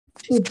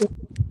to the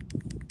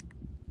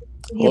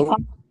Hello.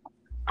 podcast.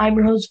 I'm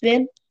your host,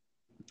 Vin,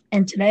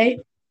 and today,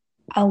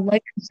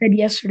 like I said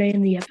yesterday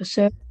in the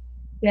episode,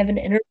 we have an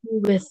interview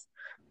with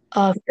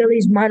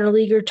Phillies minor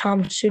leaguer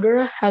Tom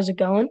Sutera. How's it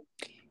going?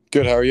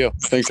 Good. How are you?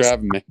 Thanks for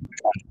having me.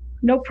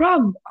 No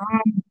problem.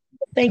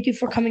 Thank you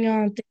for coming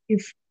on. Thank you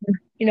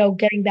for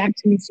getting back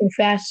to me so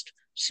fast.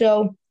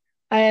 So,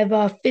 I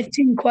have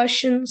 15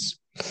 questions,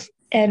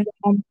 and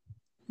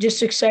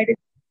just excited.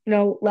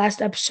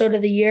 Last episode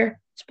of the year.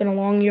 It's been a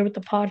long year with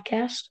the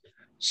podcast.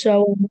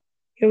 So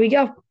here we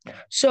go.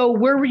 So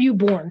where were you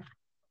born?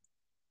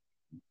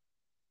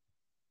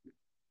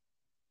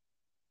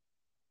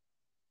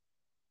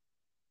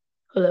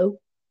 Hello?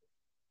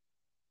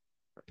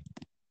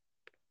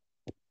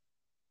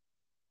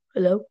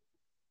 Hello?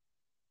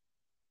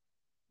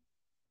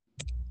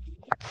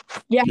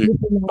 Yeah. You-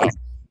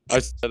 Oh, I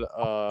said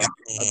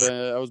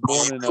I was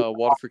born in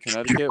Waterford,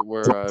 Connecticut,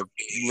 where I've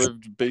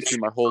lived basically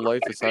my whole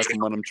life, aside from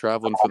when I'm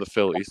traveling for the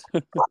Phillies.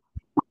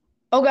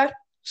 Okay. Yeah.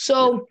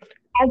 So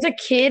as a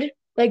kid,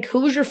 who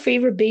was your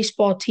favorite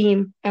baseball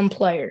team and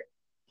player?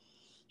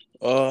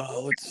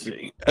 Let's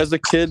see. As a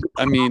kid,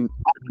 I'm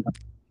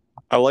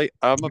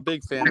a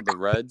big fan of the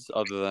Reds,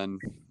 other than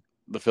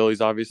the Phillies,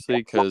 obviously,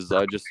 because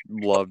I just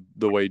love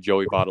the way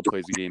Joey Votto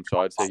plays the game. So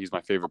I'd say he's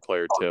my favorite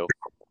player too.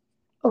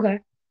 Okay.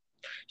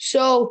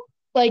 So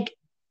like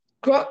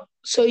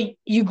so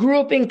you grew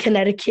up in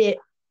Connecticut.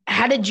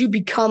 How did you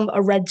become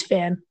a Reds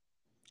fan?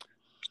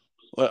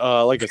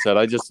 Like I said,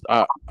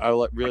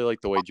 really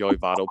like the way Joey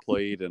Votto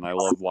played, and I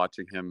love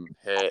watching him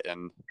hit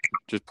and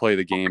just play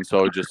the game.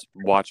 So just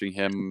watching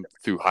him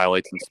through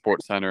highlights and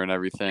Sports Center and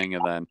everything,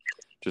 and then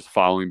just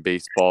following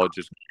baseball,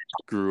 just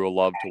grew a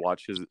love to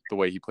watch the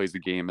way he plays the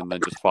game, and then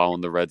just following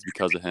the Reds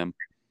because of him.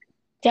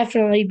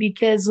 Definitely,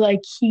 because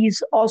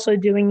he's also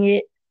doing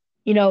it.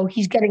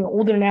 He's getting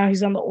older now.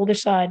 He's on the older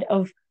side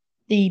of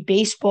the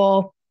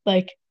baseball.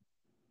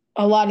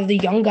 A lot of the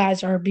young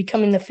guys are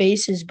becoming the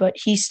faces, but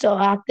he's still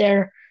out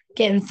there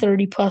getting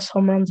 30 plus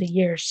home runs a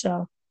year.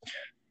 So,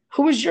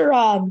 who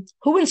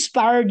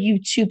inspired you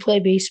to play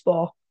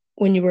baseball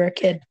when you were a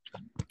kid?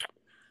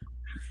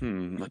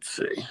 Let's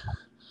see.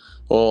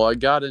 Well, I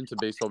got into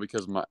baseball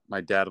because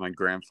my dad and my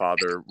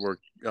grandfather were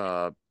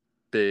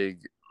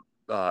big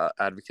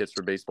advocates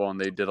for baseball, and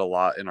they did a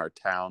lot in our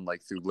town,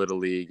 like through Little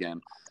League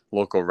and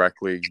local rec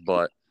leagues.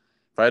 But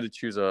if I had to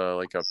choose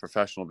a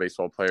professional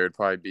baseball player, it'd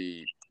probably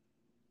be,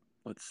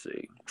 let's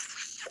see,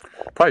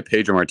 probably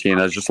Pedro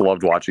Martinez. Just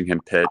loved watching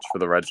him pitch for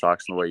the Red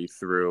Sox and the way he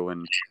threw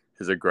and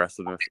his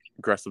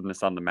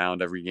aggressiveness on the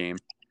mound every game.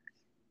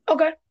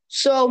 Okay,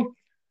 so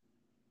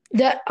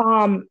that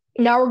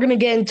now we're gonna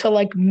get into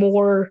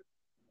more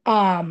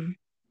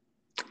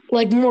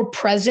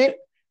present.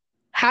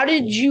 How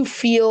did you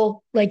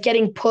feel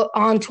getting put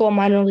onto a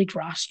minor league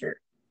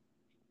roster?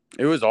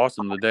 It was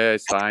awesome. The day I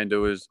signed, it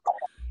was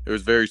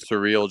very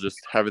surreal just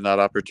having that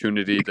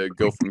opportunity to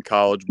go from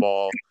college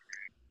ball,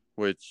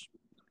 which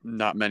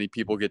not many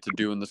people get to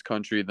do in this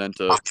country, then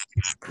to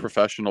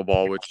professional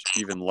ball, which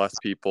even less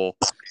people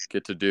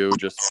get to do.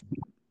 Just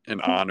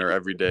an honor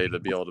every day to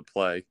be able to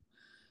play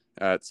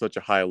at such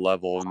a high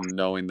level, and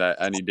knowing that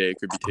any day it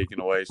could be taken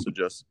away. So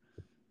just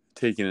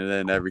taking it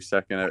in every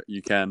second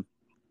you can.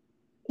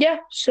 Yeah.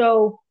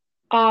 So,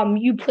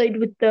 you played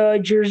with the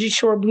Jersey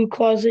Shore Blue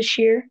Claws this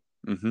year,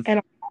 Mm-hmm.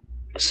 and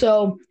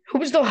so who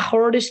was the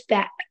hardest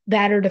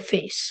batter to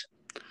face?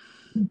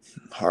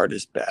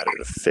 Hardest batter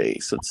to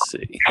face. Let's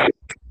see.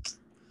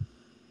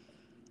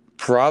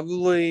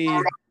 Probably.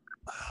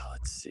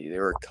 Let's see.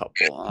 There were a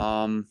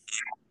couple.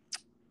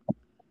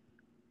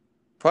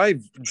 Probably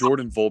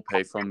Jordan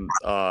Volpe from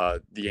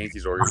the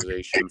Yankees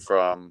organization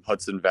from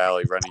Hudson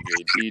Valley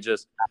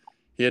Renegades.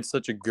 He had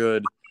such a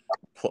good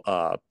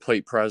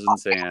plate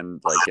presence and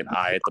an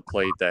eye at the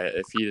plate that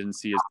if he didn't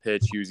see his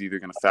pitch, he was either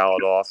going to foul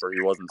it off or he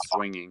wasn't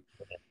swinging.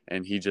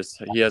 And he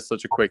has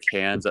such a quick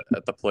hands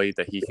at the plate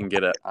that he can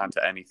get it onto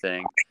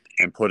anything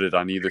and put it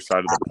on either side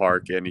of the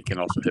park, and he can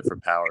also hit for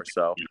power.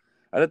 So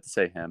I'd have to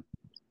say him.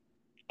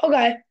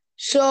 Okay.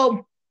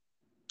 So,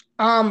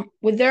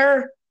 were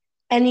there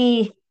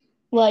any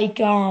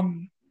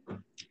I'm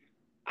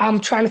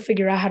trying to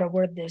figure out how to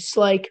word this.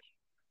 Were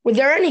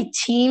there any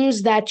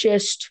teams that you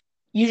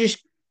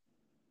just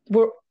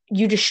were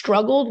you just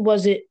struggled?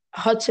 Was it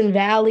Hudson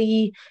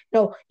Valley?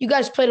 No, you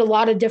guys played a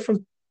lot of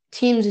different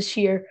teams this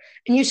year,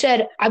 and you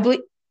said I believe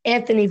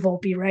Anthony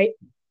Volpe, right?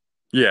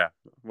 Yeah,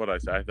 what I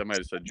said. I might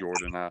have said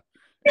Jordan. Yeah,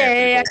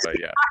 Anthony yeah, yeah. Volpe,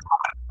 yeah.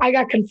 I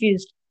got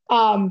confused.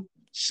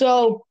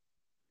 So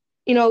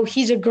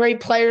he's a great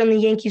player in the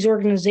Yankees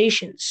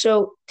organization.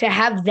 So to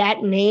have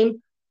that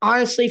name,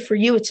 honestly, for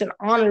you, it's an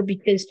honor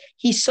because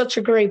he's such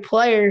a great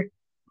player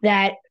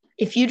that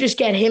if you just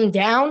get him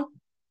down,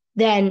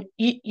 then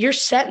you're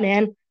set,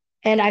 man.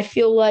 And I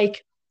feel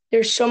like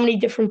there's so many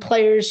different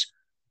players,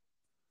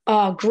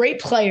 great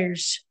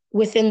players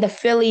within the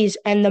Phillies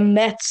and the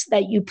Mets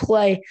that you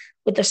play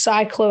with the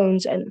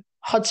Cyclones and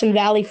Hudson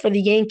Valley for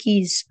the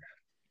Yankees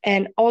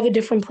and all the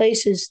different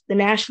places, the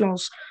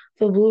Nationals,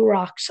 the Blue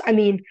Rocks. I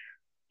mean,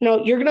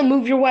 you're going to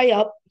move your way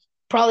up.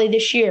 probably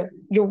this year.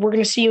 We're going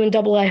to see you in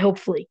Double A,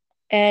 hopefully.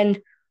 And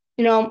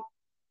you know,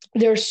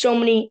 there's so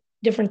many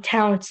different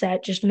talents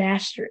that just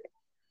master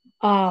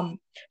it.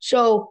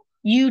 So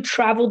you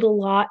traveled a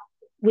lot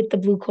with the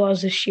Blue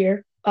Claws this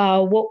year.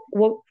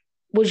 What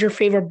was your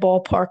favorite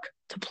ballpark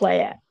to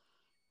play at?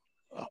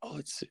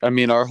 Let's see. I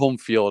mean, our home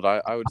field.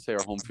 I would say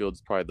our home field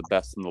is probably the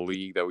best in the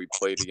league that we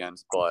played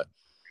against. But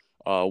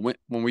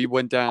when we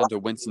went down to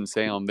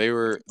Winston-Salem,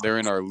 they're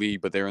in our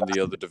league, but they're in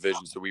the other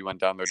division. So we went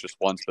down there just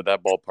once. But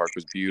that ballpark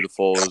was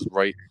beautiful. It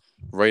was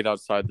right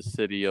outside the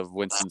city of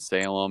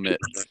Winston-Salem.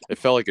 It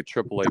felt like a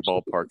AAA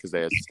ballpark because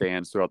they had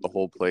stands throughout the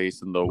whole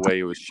place, and the way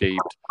it was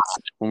shaped.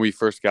 When we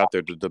first got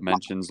there, the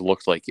dimensions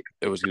looked like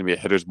it was going to be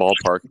a hitter's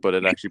ballpark, but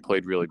it actually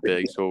played really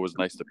big, so it was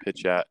nice to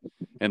pitch at,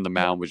 and the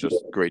mound was just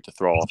great to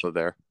throw off of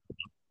there.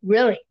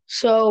 Really?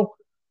 So,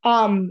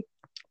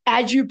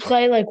 as you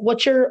play, like,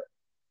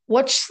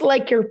 what's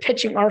like your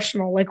pitching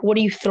arsenal? Like, what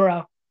do you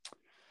throw?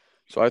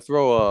 So I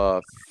throw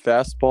a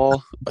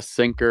fastball, a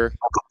sinker,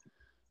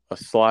 a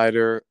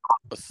slider,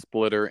 a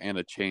splitter, and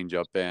a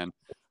changeup. And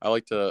I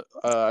like to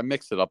I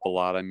mix it up a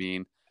lot. I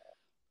mean,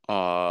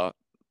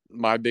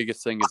 my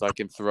biggest thing is I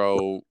can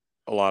throw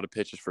a lot of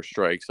pitches for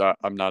strikes.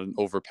 I'm not an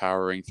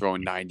overpowering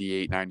throwing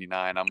 98,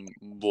 99. I'm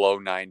low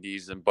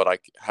 90s, but I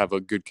have a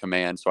good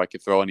command, so I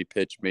can throw any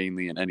pitch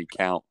mainly in any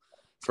count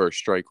for a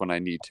strike when I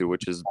need to,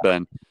 which has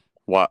been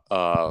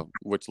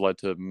which led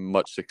to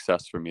much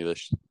success for me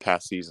this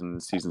past season,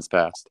 seasons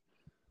past.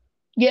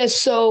 Yes.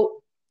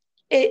 So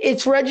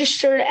it's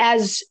registered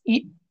as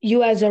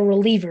you as a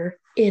reliever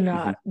in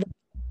the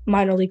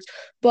minor leagues,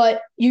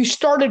 but you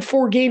started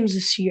 4 games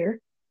this year,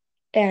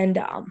 and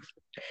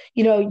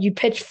you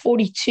pitched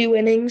 42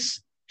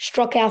 innings,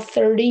 struck out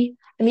 30.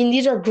 I mean,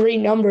 these are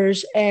great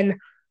numbers, and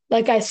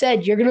like I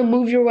said, you're gonna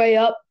move your way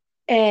up,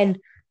 and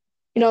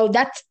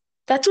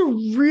that's a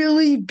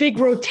really big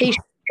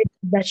rotation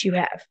that you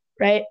have,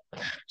 right?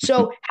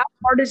 So, how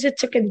hard is it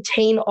to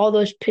contain all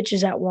those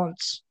pitches at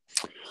once?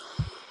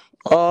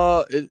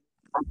 Uh,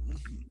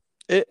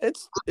 it,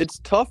 it's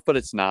tough, but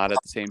it's not at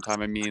the same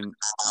time. I mean,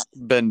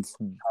 been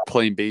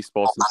playing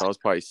baseball since I was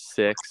probably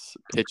 6,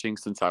 pitching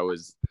since I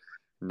was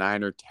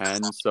 9 or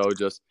 10. So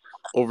just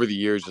over the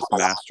years, just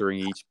mastering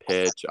each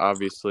pitch.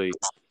 Obviously,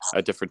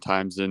 at different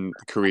times in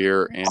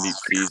career and each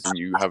season,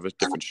 you have a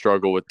different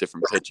struggle with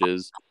different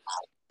pitches.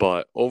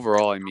 But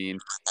overall, I mean,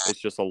 it's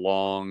just a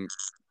long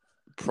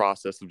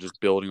process of just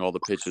building all the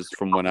pitches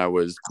from when I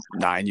was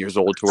 9 years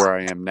old to where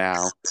I am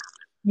now.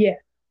 Yeah.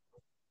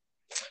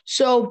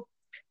 So,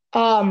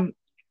 when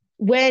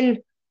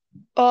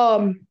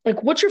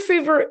like, what's your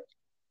favorite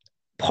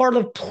part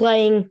of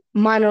playing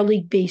minor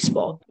league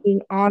baseball,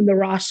 being on the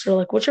roster?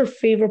 Like, what's your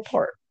favorite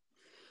part?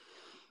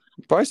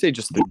 Probably say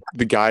just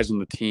the guys on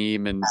the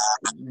team and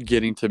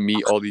getting to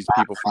meet all these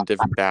people from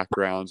different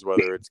backgrounds,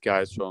 whether it's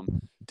guys from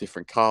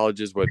different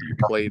colleges, whether you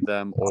played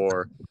them,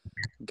 or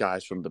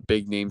guys from the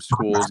big name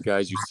schools,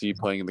 guys you see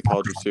playing in the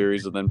College World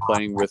Series, and then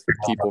playing with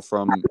people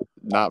from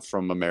not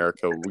from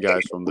America,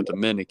 guys from the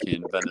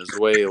Dominican,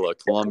 Venezuela,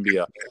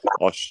 Colombia,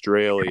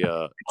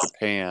 Australia,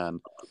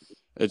 Japan.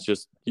 It's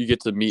just you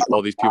get to meet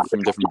all these people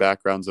from different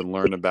backgrounds and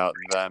learn about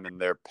them and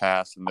their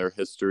past and their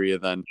history,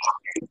 and then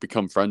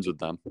become friends with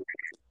them.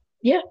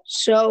 Yeah.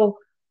 So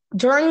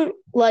during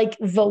like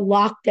the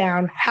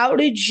lockdown, how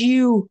did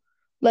you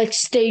like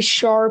stay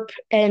sharp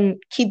and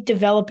keep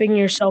developing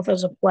yourself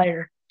as a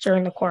player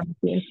during the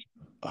quarantine?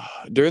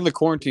 During the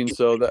quarantine,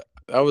 so that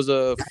was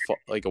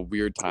like a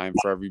weird time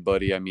for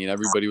everybody. I mean,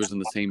 everybody was in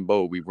the same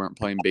boat. We weren't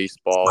playing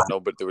baseball. No,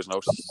 but there was no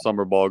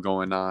summer ball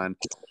going on.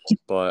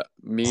 But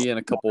me and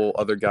a couple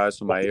other guys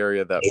from my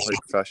area that play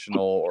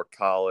professional or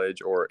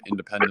college or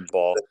independent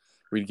ball,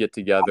 we'd get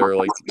together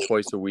like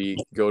twice a week,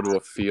 go to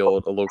a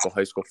field, a local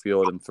high school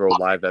field, and throw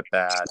live at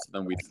bats. And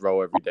then we'd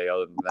throw every day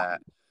other than that,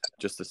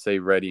 just to stay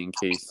ready in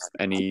case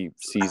any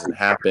season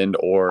happened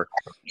or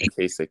in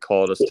case they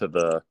called us to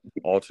the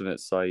alternate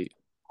site.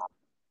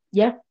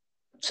 Yeah.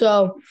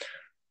 So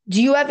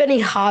do you have any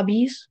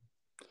hobbies?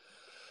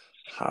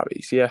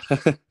 Hobbies, yeah.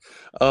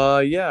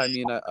 Yeah, I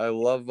mean, I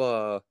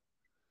love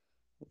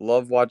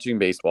watching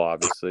baseball,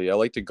 obviously. I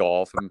like to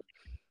golf. I'm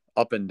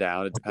up and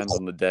down. It depends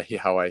on the day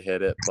how I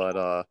hit it, but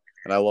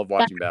and I love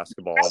watching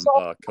basketball and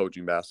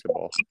coaching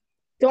basketball.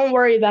 Don't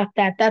worry about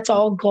that. That's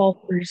all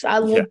golfers. I Yeah.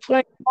 love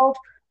playing golf,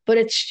 but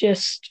it's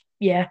just,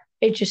 yeah,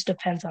 it just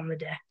depends on the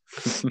day.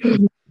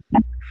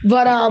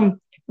 But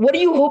what are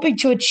you hoping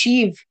to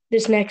achieve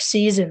this next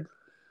season?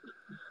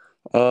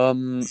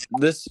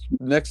 This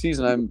next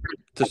season,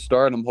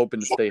 I'm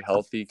hoping to stay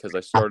healthy because I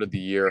started the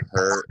year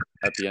hurt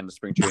at the end of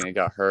spring training. I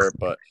got hurt,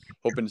 but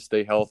hoping to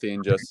stay healthy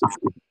and just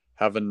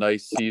have a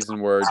nice season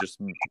where I just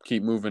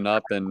keep moving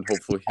up and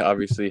hopefully,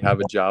 obviously, have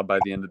a job by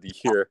the end of the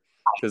year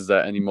because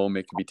at any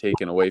moment could be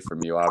taken away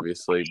from you,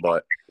 obviously.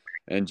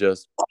 And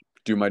just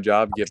do my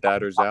job, get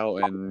batters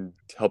out, and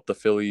help the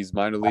Phillies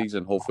minor leagues,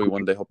 and hopefully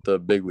one day help the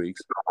big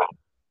leagues.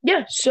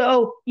 Yeah,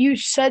 so you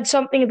said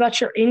something about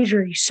your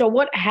injury. So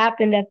what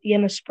happened at the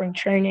end of spring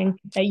training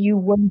that you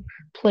weren't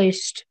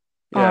placed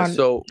Yeah, on?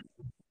 so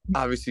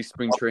obviously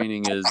spring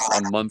training is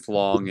a month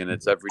long and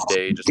it's every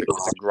day.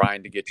 It's a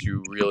grind to get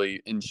you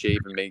really in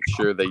shape and make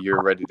sure that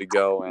you're ready to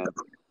go. And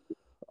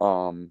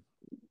um,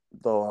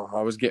 though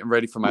I was getting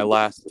ready for my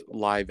last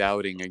live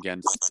outing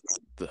against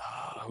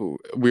who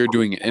we were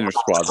doing an inter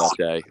squad that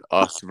day,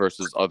 us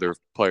versus other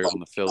players on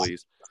the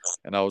Phillies.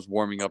 And I was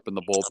warming up in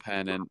the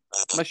bullpen, and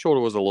my shoulder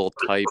was a little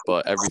tight,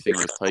 but everything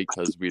was tight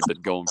because we had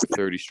been going for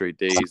 30 straight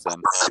days.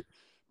 And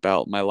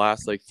about my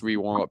last like three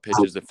warm up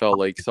pitches, it felt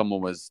like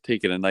someone was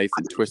taking a knife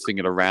and twisting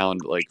it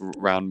around, like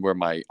around where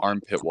my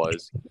armpit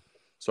was.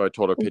 So I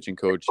told our pitching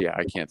coach, yeah,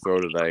 I can't throw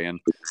today. And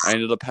I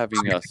ended up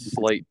having a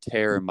slight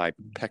tear in my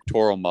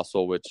pectoral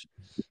muscle, which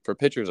for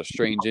pitchers is a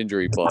strange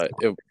injury, but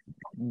it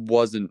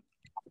wasn't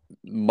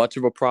much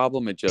of a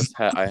problem.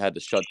 I had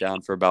to shut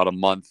down for about a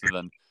month and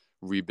then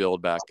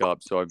rebuild back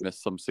up. So I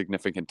missed some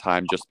significant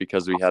time just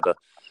because we had to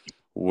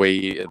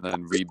wait and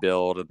then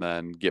rebuild and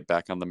then get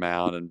back on the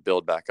mound and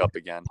build back up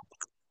again.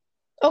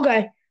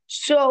 Okay.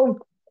 So,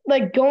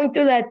 like, going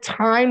through that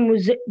time,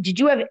 did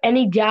you have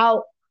any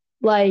doubt?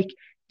 Like,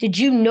 did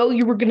you know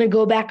you were going to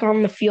go back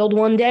on the field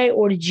one day,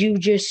 or did you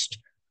just,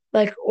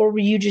 like, or were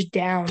you just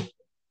down?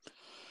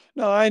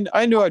 No,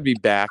 I knew I'd be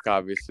back,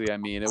 obviously. I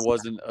mean, it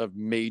wasn't a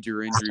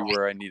major injury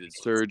where I needed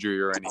surgery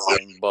or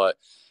anything, but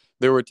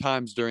there were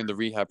times during the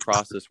rehab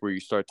process where you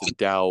start to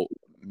doubt,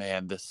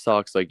 man, this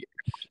sucks. Like,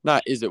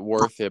 not is it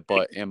worth it,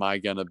 but am I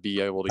going to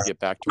be able to get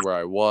back to where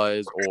I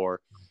was, or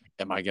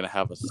am I going to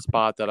have a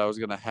spot that I was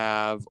going to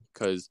have?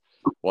 Because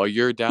while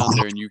you're down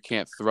there and you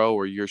can't throw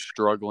or you're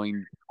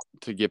struggling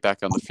to get back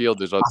on the field,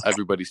 there's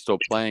everybody still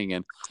playing,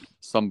 and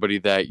somebody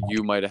that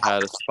you might have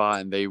had a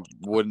spot and they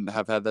wouldn't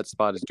have had that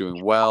spot is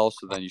doing well.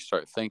 So then you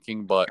start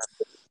thinking, but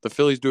the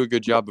Phillies do a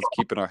good job of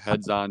keeping our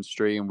heads on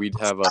straight, and we'd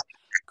have a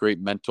great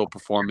mental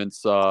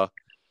performance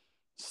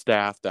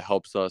staff that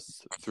helps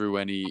us through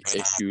any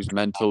issues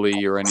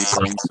mentally or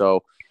anything.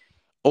 So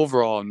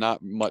overall,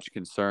 not much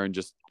concern,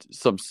 just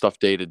some stuff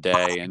day to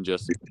day and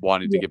just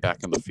wanting to Yeah. get back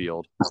on the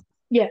field.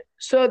 Yeah.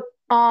 So,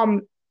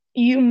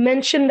 you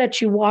mentioned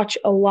that you watch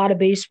a lot of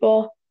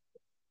baseball,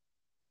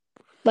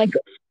 like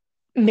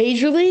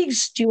major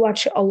leagues. Do you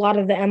watch a lot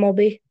of the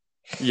MLB?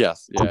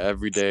 Yes, yeah,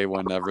 every day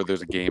whenever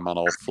there's a game on,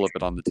 I'll flip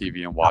it on the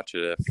TV and watch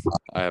it if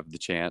I have the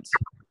chance.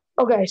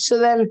 Okay. So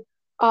then,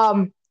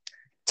 um,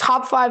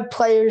 top five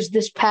players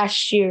this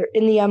past year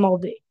in the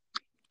MLB.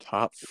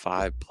 Top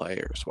five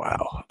players.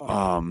 Wow.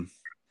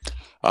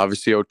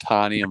 Obviously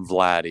Otani and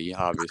Vladdy,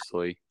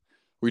 obviously.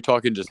 We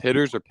talking just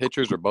hitters or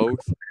pitchers or both?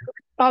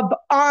 Uh,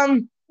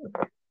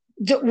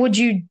 would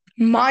you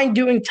mind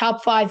doing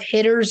top five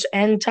hitters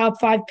and top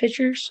five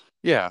pitchers?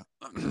 Yeah.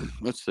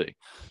 Let's see.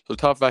 So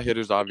top five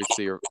hitters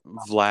obviously are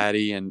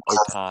Vladdy and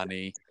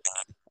Otani.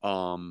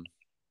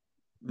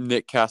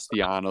 Nick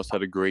Castellanos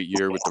had a great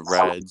year with the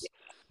Reds.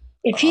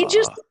 If he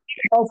just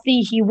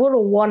healthy, he would have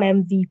won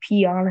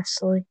MVP.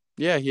 Honestly,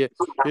 Yeah, he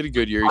had a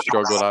good year. He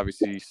struggled,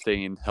 obviously,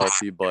 staying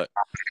healthy, but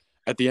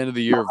at the end of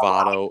the year,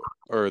 Votto,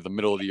 or the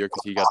middle of the year,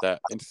 because he got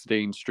that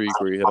insane streak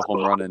where he hit a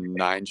home run in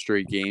 9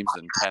 straight games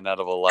and 10 out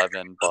of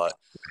 11. But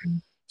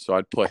so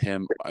I'd put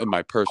him in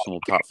my personal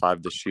top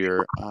 5 this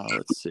year.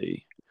 Let's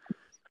see.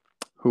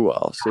 Who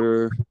else?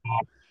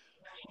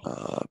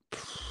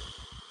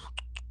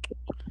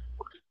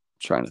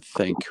 Trying to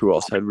think who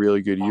else had a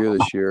really good year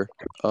this year.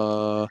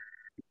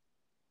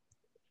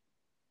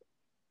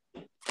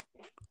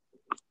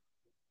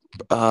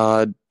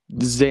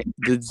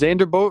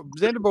 Xander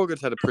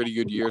Bogaerts had a pretty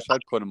good year, so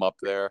I'd put him up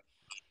there.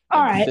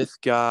 all And the right.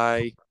 fifth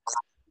guy,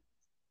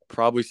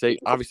 probably say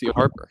obviously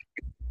Harper.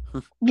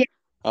 Yeah.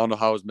 I don't know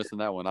how I was missing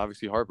that one.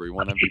 Obviously Harper, he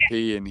won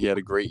MVP and he had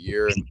a great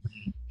year and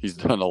he's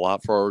done a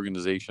lot for our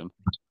organization.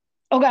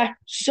 Okay.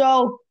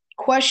 So,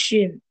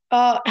 question.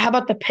 How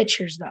about the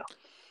pitchers though?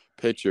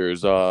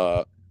 Pitchers,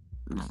 obviously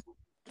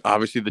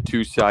the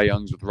 2 Cy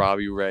Youngs with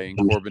Robbie Ray and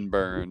Corbin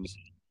Burns,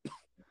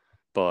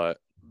 but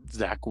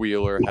Zach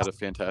Wheeler had a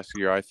fantastic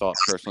year. I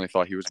personally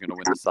thought he was going to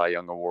win the Cy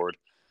Young award.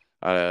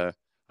 I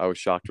was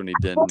shocked when he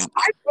didn't.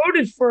 I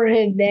voted for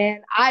him,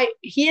 man.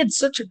 He had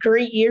such a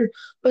great year,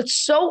 but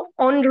so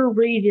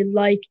underrated.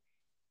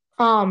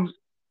 Um,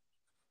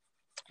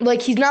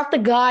 like he's not the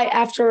guy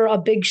after a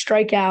big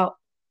strikeout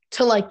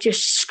to like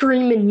just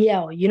scream and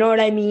yell. You know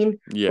what I mean?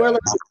 Yeah. Where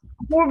like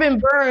Corbin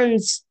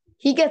Burns,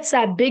 he gets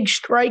that big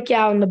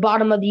strikeout in the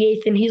bottom of the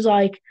 8th, and he's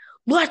like,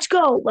 "Let's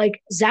go!"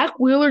 Like Zach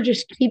Wheeler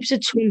just keeps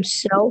it to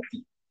himself,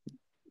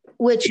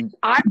 which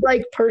I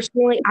like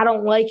personally. I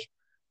don't like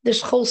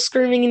this whole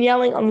screaming and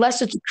yelling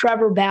unless it's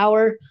Trevor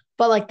Bauer,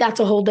 but like that's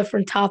a whole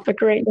different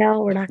topic right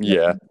now. We're not gonna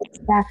Yeah.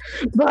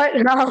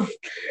 that.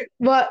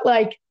 But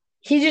like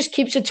he just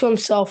keeps it to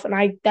himself,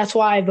 and that's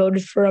why I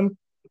voted for him.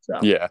 So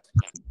Yeah.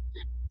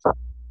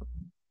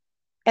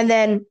 and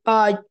then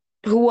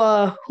who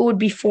would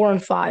be 4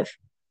 and 5?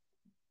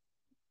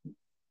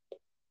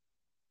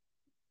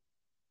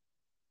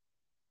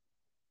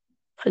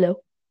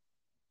 Hello.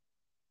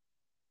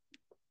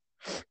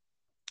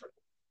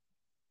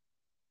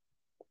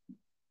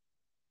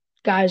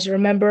 Guys,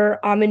 remember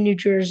I'm in New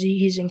Jersey,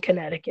 he's in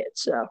Connecticut,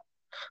 so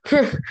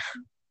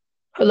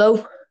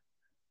hello.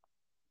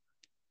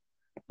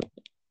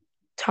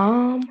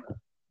 Tom.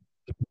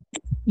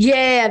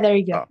 Yeah, there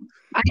you go.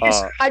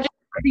 Oh, I just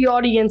for the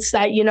audience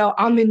that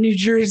I'm in New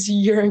Jersey,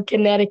 you're in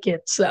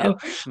Connecticut, yeah. so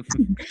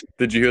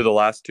Did you hear the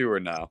last two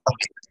or no?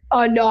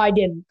 no, I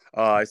didn't.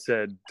 I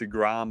said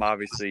DeGrom,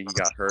 obviously he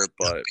got hurt,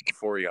 but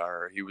before he got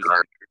hurt, he was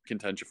in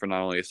contention for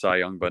not only a Cy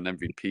Young, but an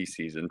MVP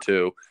season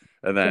too.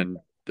 And then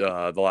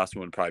the last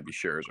one would probably be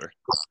Scherzer.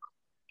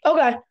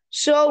 Okay,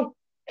 so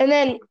and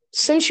then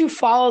since you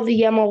follow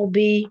the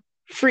MLB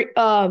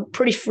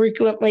pretty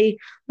frequently,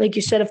 like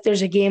you said, if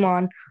there's a game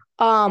on,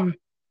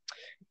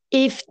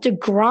 if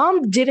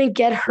DeGrom didn't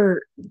get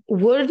hurt,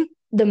 would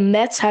the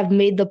Mets have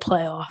made the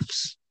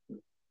playoffs?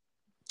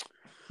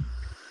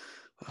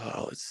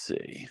 Let's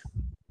see.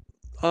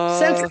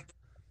 Since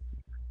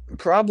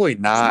Probably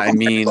not. I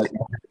mean,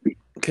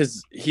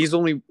 because he's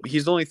only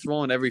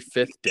throwing every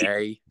fifth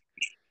day.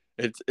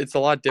 It's a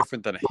lot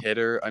different than a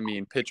hitter. I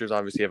mean, pitchers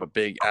obviously have a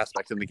big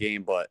aspect in the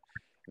game, but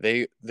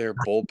their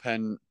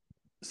bullpen,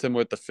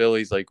 similar with the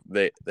Phillies, like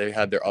they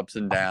had their ups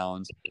and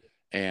downs,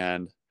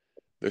 and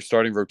their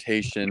starting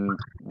rotation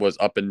was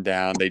up and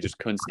down. They just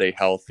couldn't stay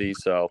healthy.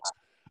 So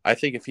I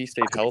think if he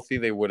stayed healthy,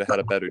 they would have had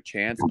a better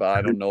chance, but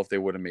I don't know if they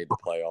would have made the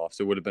playoffs.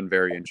 It would have been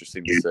very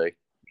interesting to see.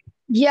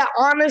 yeah,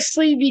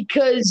 honestly,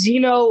 because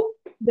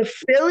the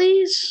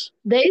Phillies,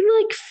 they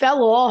like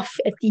fell off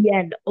at the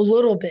end a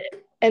little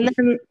bit. And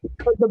then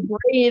for the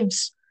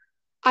Braves,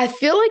 I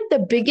feel like the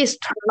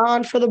biggest turn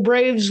on for the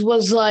Braves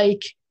was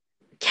like,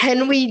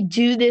 can we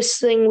do this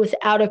thing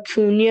without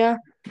Acuna?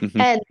 Mhm.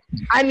 And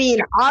I mean,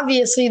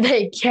 obviously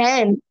they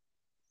can.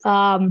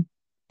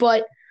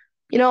 But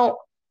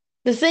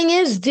the thing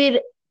is,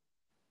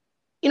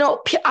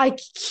 I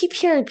keep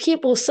hearing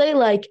people say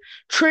like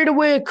trade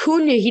away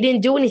Acuna, he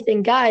didn't do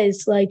anything,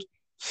 guys. Like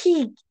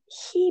he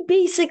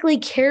basically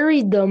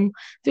carried them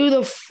through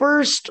the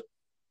first,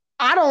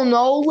 I don't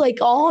know, like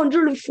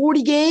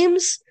 140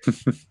 games.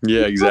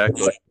 Yeah,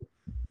 exactly.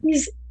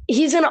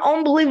 He's an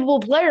unbelievable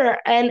player,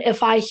 and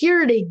if I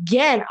hear it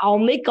again, I'll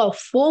make a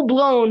full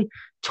blown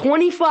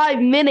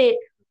 25-minute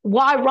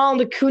why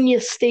Ronald Acuna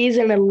stays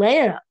in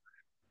Atlanta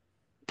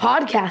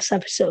podcast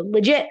episode.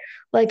 Legit.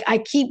 Like, I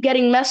keep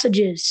getting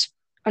messages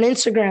on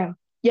Instagram.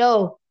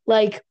 Yo,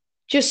 like,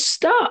 just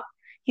stop.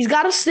 He's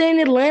got to stay in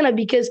Atlanta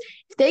because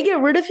if they get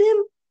rid of him,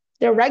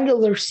 their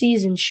regular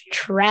season's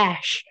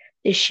trash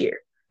this year.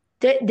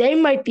 They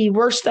might be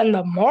worse than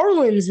the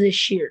Marlins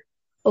this year.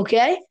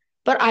 Okay?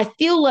 But I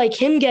feel like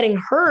him getting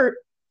hurt,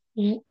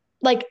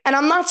 like, and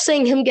I'm not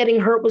saying him getting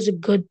hurt was a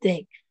good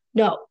thing.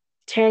 No,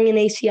 tearing an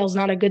ACL is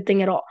not a good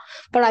thing at all.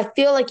 But I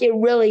feel like it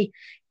really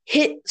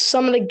hit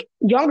some of the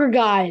younger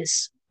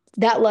guys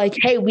that like,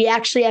 hey, we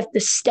actually have to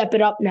step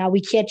it up now.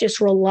 We can't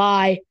just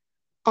rely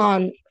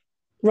on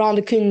Ronald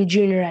Acuna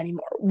Jr.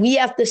 anymore. We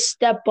have to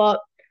step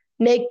up,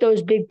 make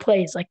those big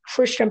plays. Like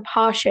Christian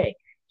Pache,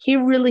 he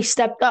really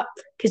stepped up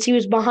because he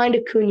was behind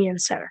Acuna in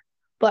center.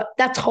 But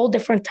that's a whole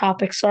different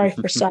topic. Sorry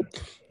for some.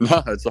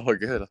 No, it's all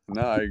good.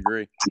 No, I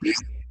agree.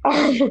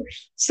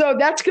 So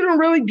that's going to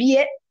really be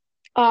it.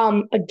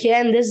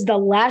 Again, this is the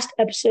last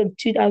episode of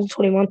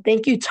 2021.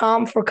 Thank you,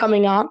 Tom, for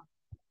coming on.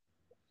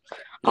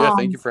 Yeah,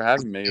 thank you for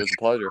having me. It was a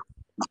pleasure.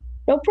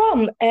 No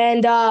problem.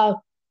 And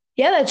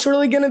that's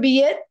really going to be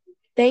it.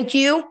 Thank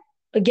you.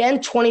 Again,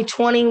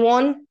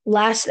 2021,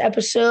 last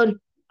episode.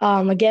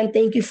 Again,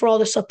 thank you for all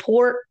the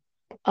support.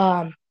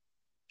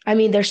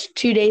 There's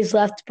 2 days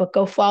left, but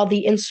go follow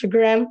the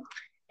Instagram,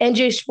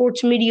 NJ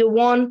Sports Media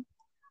 1.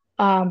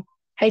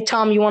 Hey,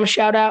 Tom, you want to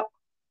shout out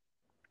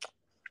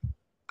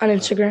on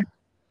Instagram?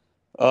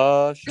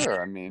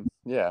 Sure. I mean,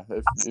 yeah,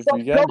 if you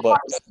can, but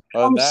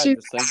other than that,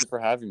 just thank you for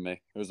having me.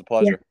 It was a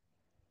pleasure.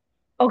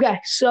 Yeah. Okay,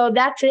 so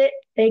that's it.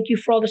 Thank you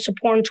for all the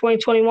support in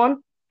 2021.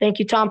 Thank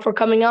you, Tom, for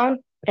coming on,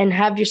 and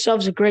have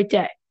yourselves a great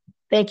day.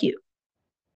 Thank you.